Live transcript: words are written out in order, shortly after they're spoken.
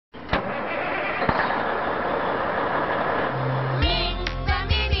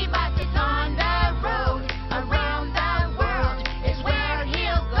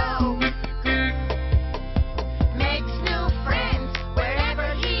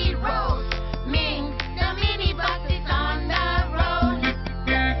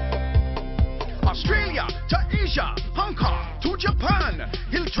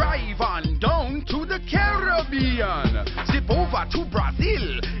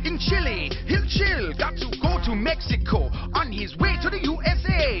Chile, he'll chill. Got to go to Mexico on his way to the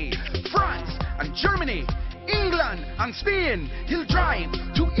USA. France and Germany, England and Spain. He'll drive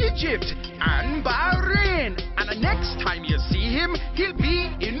to Egypt and Bahrain. And the next time you see him, he'll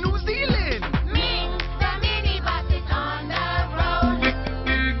be in New Zealand. Ming, the minibus is on the road.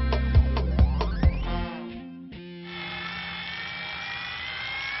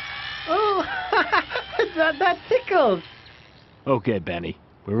 Oh, that tickles. Okay, Benny.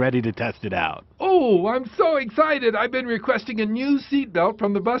 We're ready to test it out. Oh, I'm so excited. I've been requesting a new seatbelt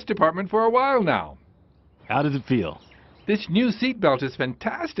from the bus department for a while now. How does it feel? This new seatbelt is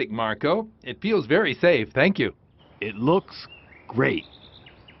fantastic, Marco. It feels very safe. Thank you. It looks great.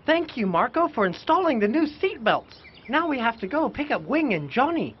 Thank you, Marco, for installing the new seatbelts. Now we have to go pick up Wing and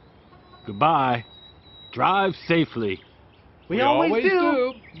Johnny. Goodbye. Drive safely. We always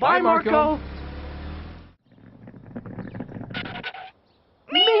do. Bye, Marco.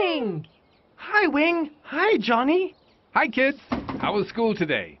 Ming! Hi, Wing. Hi, Johnny. Hi, kids. How was school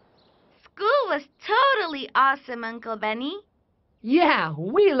today? School was totally awesome, Uncle Benny. Yeah,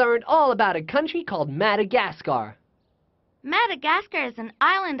 we learned all about a country called Madagascar. Madagascar is an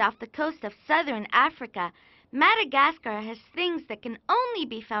island off the coast of southern Africa. Madagascar has things that can only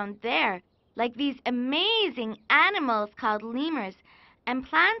be found there, like these amazing animals called lemurs and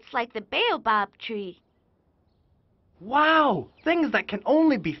plants like the baobab tree. Wow, things that can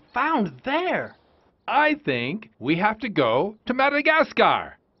only be found there. I think we have to go to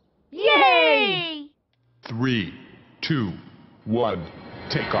Madagascar. Yay! 3, 2, 1,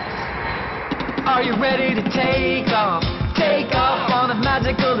 take off. Are you ready to take off? Take off on a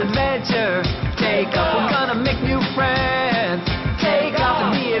magical adventure. Take off, we're gonna make new friends. Take off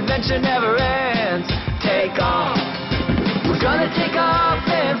and the adventure never ends. Take off. We're gonna take off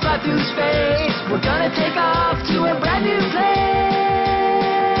and fly through space. We're gonna take off to a brand new place.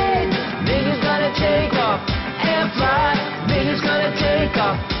 Ming is gonna take off and fly. Ming is gonna take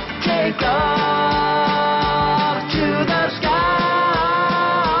off to the sky.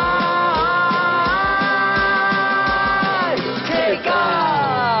 Take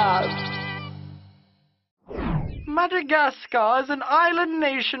off. Madagascar is an island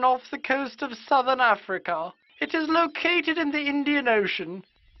nation off the coast of southern Africa. It is located in the Indian Ocean.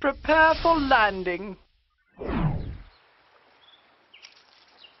 Prepare for landing.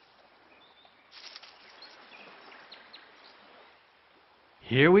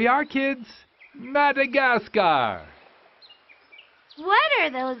 Here we are, kids. Madagascar. What are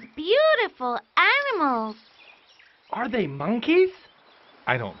those beautiful animals? Are they monkeys?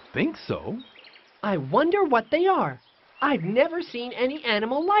 I don't think so. I wonder what they are. I've never seen any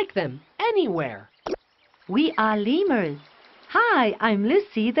animal like them anywhere. We are lemurs. Hi, I'm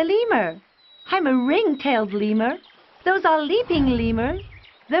Lucy the lemur. I'm a ring-tailed lemur. Those are leaping lemurs.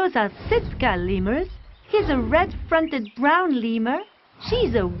 Those are Sitka lemurs. Here's a red-fronted brown lemur.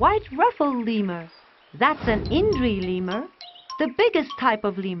 She's a white-ruffled lemur. That's an Indri lemur, the biggest type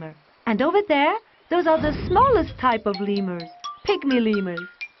of lemur. And over there, those are the smallest type of lemurs, pygmy lemurs.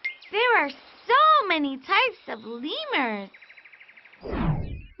 There are so many types of lemurs.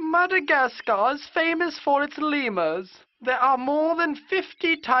 Madagascar is famous for its lemurs. There are more than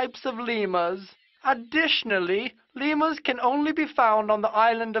 50 types of lemurs. Additionally, lemurs can only be found on the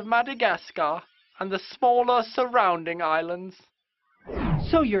island of Madagascar and the smaller surrounding islands.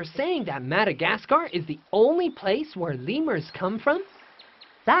 So you're saying that Madagascar is the only place where lemurs come from?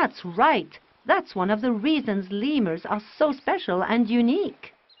 That's right. That's one of the reasons lemurs are so special and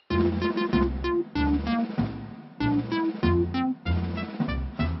unique.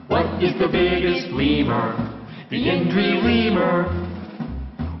 What is the biggest lemur? The Indri lemur.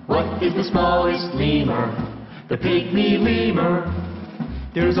 What is the smallest lemur? The pygmy lemur.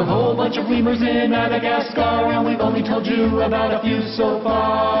 There's a whole bunch of lemurs in Madagascar, and we've only told you about a few so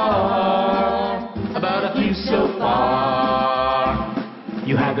far. About a few so far.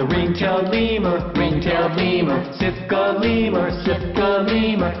 You have the ring-tailed lemur, Sitka lemur,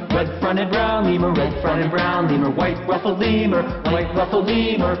 red-fronted brown lemur, white-ruffled lemur,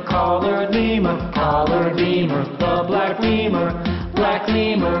 collared lemur, the black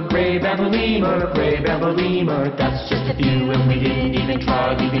lemur, gray bamboo lemur, that's just a few, and we didn't even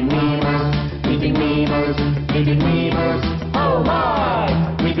try leaping lemurs, oh my!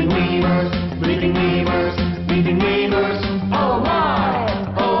 Leaping lemurs, oh my!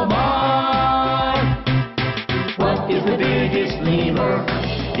 Oh my! What is the biggest lemur?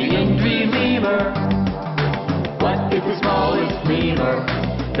 The Indri lemur. What is the smallest lemur?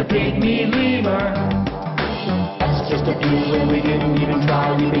 The pygmy lemur. That's just a few, and we didn't even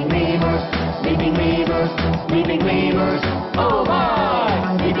try leaping lemurs, oh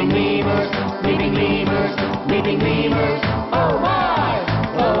my! Leaping lemurs.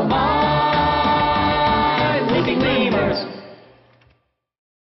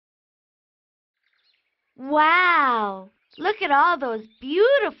 Look at all those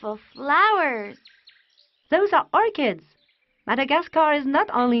beautiful flowers. Those are orchids. Madagascar is not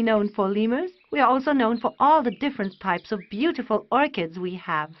only known for lemurs, we are also known for all the different types of beautiful orchids we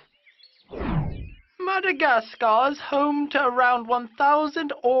have. Madagascar is home to around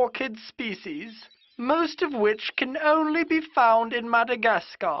 1,000 orchid species, most of which can only be found in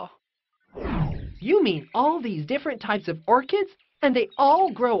Madagascar. You mean all these different types of orchids, and they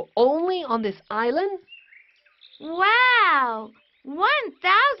all grow only on this island? Wow!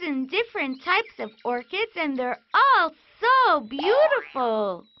 1,000 different types of orchids, and they're all so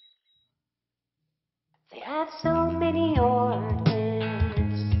beautiful. They have so many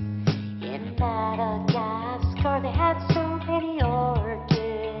orchids in Madagascar. They have so many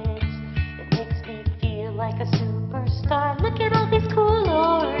orchids. It makes me feel like a superstar. Look at all these cool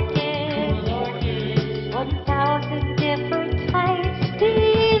orchids. 1,000 different types.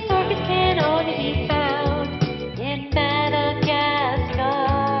 These orchids can only be found in Madagascar.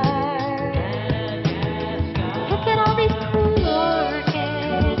 Look at all these cool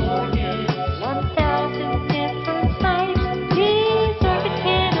orchids. 1,000 different types. These orchids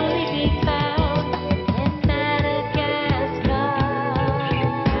can only be found in Madagascar.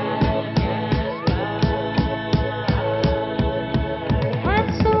 They have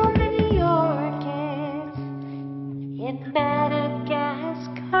so many orchids in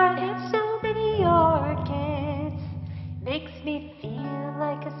Madagascar. They have so many orchids. Makes me feel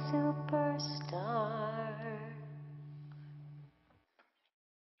like a superstar.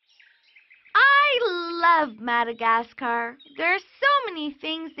 I love Madagascar. There are so many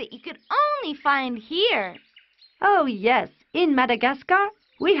things that you could only find here. Oh yes, in Madagascar,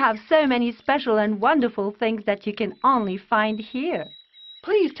 we have so many special and wonderful things that you can only find here.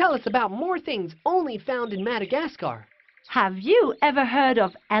 Please tell us about more things only found in Madagascar. Have you ever heard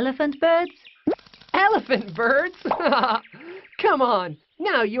of elephant birds? Elephant birds? Come on,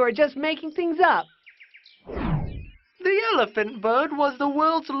 now you are just making things up. The elephant bird was the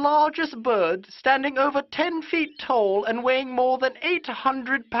world's largest bird, standing over 10 feet tall and weighing more than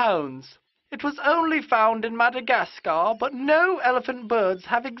 800 pounds. It was only found in Madagascar, but no elephant birds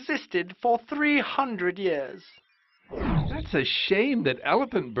have existed for 300 years. That's a shame that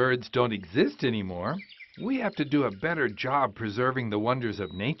elephant birds don't exist anymore. We have to do a better job preserving the wonders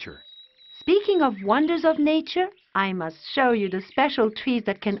of nature. Speaking of wonders of nature, I must show you the special trees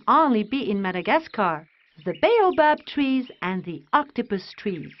that can only be in Madagascar. The baobab trees and the octopus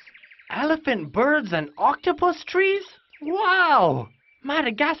trees. Elephant birds and octopus trees? Wow!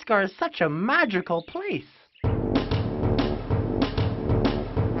 Madagascar is such a magical place.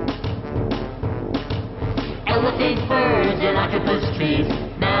 Elephant birds and octopus trees.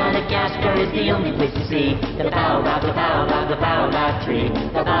 Madagascar is the only place to see. The baobab, the baobab, the baobab tree.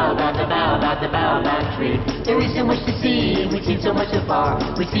 The baobab, the baobab, the baobab tree. There is so much to see, we've seen so much so far.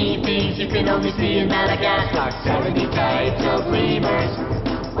 We've seen things you can only see in Madagascar. 70 types of lemurs,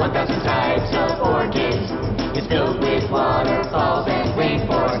 1,000 types of orchids. It's filled with waterfalls and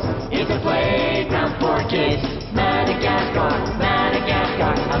rainforests. It's a playground for kids. Madagascar,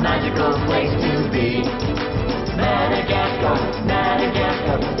 Madagascar, a magical place to be. Madagascar,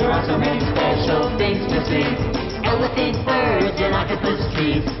 Madagascar, there are so many special things to see. Elephant birds and octopus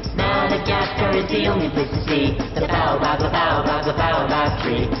trees. Madagascar is the only place to see. The baobab, the baobab, the baobab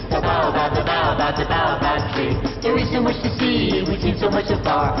tree. The baobab, the baobab, the baobab tree. There is so much to see, we've seen so much so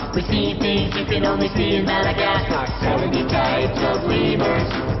far. We've seen things you can only see in Madagascar. 70 types of lemurs,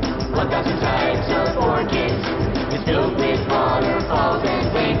 1,000 types of orchids. It's filled with waterfalls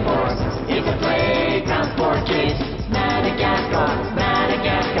and rainforests. It's a playground for kids. Madagascar,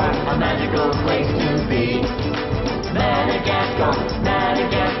 Madagascar, a magical place to be. Madagascar,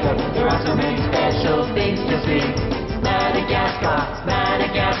 Madagascar, there are so many special things to see. Madagascar,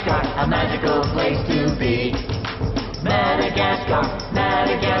 Madagascar, a magical place to be. Madagascar,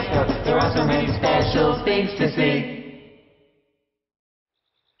 Madagascar, there are so many special things to see.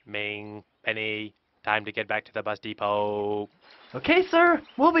 Ming, Penny, time to get back to the bus depot. Okay, sir.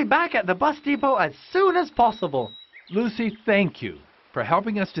 We'll be back at the bus depot as soon as possible. Lucy, thank you for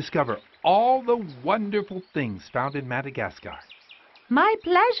helping us discover all the wonderful things found in Madagascar. My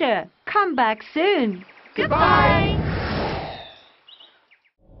pleasure. Come back soon. Goodbye.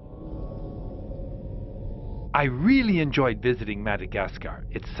 I really enjoyed visiting Madagascar.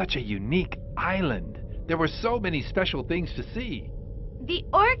 It's such a unique island. There were so many special things to see. The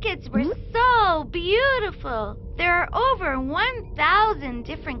orchids were so beautiful. There are over 1,000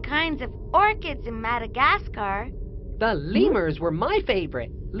 different kinds of orchids in Madagascar. The lemurs were my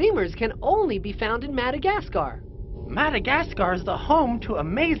favorite. Lemurs can only be found in Madagascar. Madagascar is the home to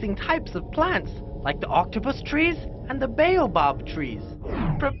amazing types of plants, like the octopus trees and the baobab trees.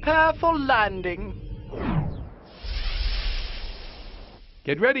 Prepare for landing.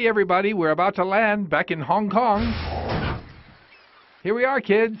 Get ready, everybody. We're about to land back in Hong Kong. Here we are,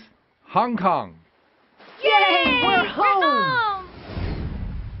 kids. Hong Kong. Yay! We're home!